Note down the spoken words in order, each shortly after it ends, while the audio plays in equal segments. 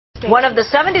One of the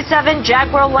 77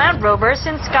 Jaguar Land Rovers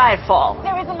in Skyfall.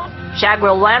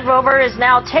 Jaguar Land Rover is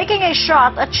now taking a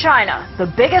shot at China, the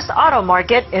biggest auto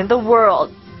market in the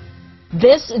world.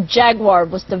 This Jaguar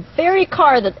was the very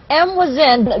car that M was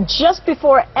in just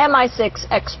before Mi-6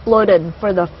 exploded.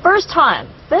 For the first time,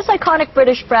 this iconic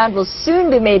British brand will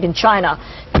soon be made in China.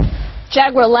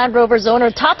 Jaguar Land Rover's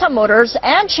owner Tata Motors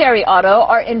and Chery Auto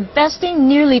are investing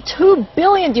nearly $2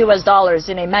 billion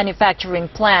in a manufacturing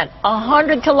plant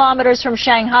 100 kilometers from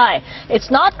Shanghai. It's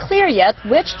not clear yet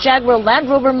which Jaguar Land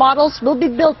Rover models will be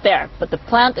built there, but the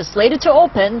plant is slated to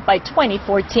open by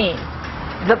 2014.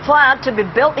 The plant to be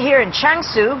built here in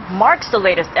Changshu marks the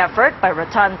latest effort by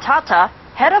Ratan Tata,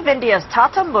 head of India's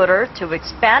Tata Motor, to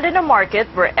expand in a market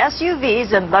where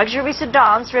SUVs and luxury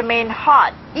sedans remain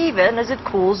hot, even as it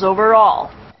cools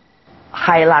overall.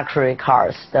 High luxury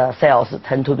cars, the sales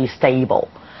tend to be stable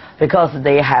because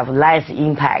they have less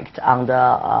impact on the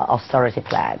austerity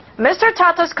plan. Mr.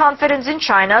 Tata's confidence in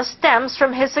China stems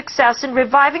from his success in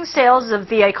reviving sales of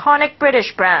the iconic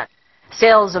British brand.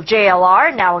 Sales of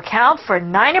JLR now account for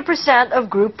 90% of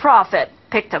group profit,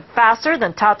 picked up faster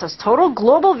than Tata's total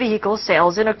global vehicle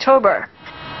sales in October.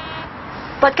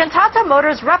 But can Tata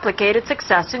Motors replicate its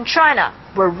success in China,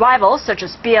 where rivals such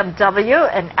as BMW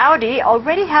and Audi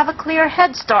already have a clear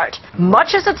head start?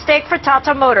 Much is at stake for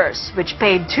Tata Motors, which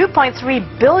paid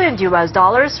 $2.3 billion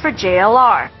for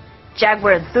JLR.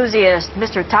 Jaguar enthusiast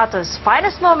Mr. Tata's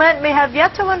finest moment may have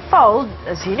yet to unfold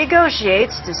as he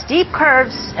negotiates the steep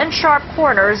curves and sharp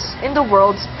corners in the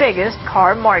world's biggest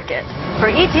car market. For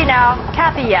ET Now,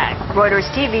 Kathy Yang,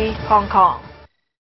 Reuters TV, Hong Kong.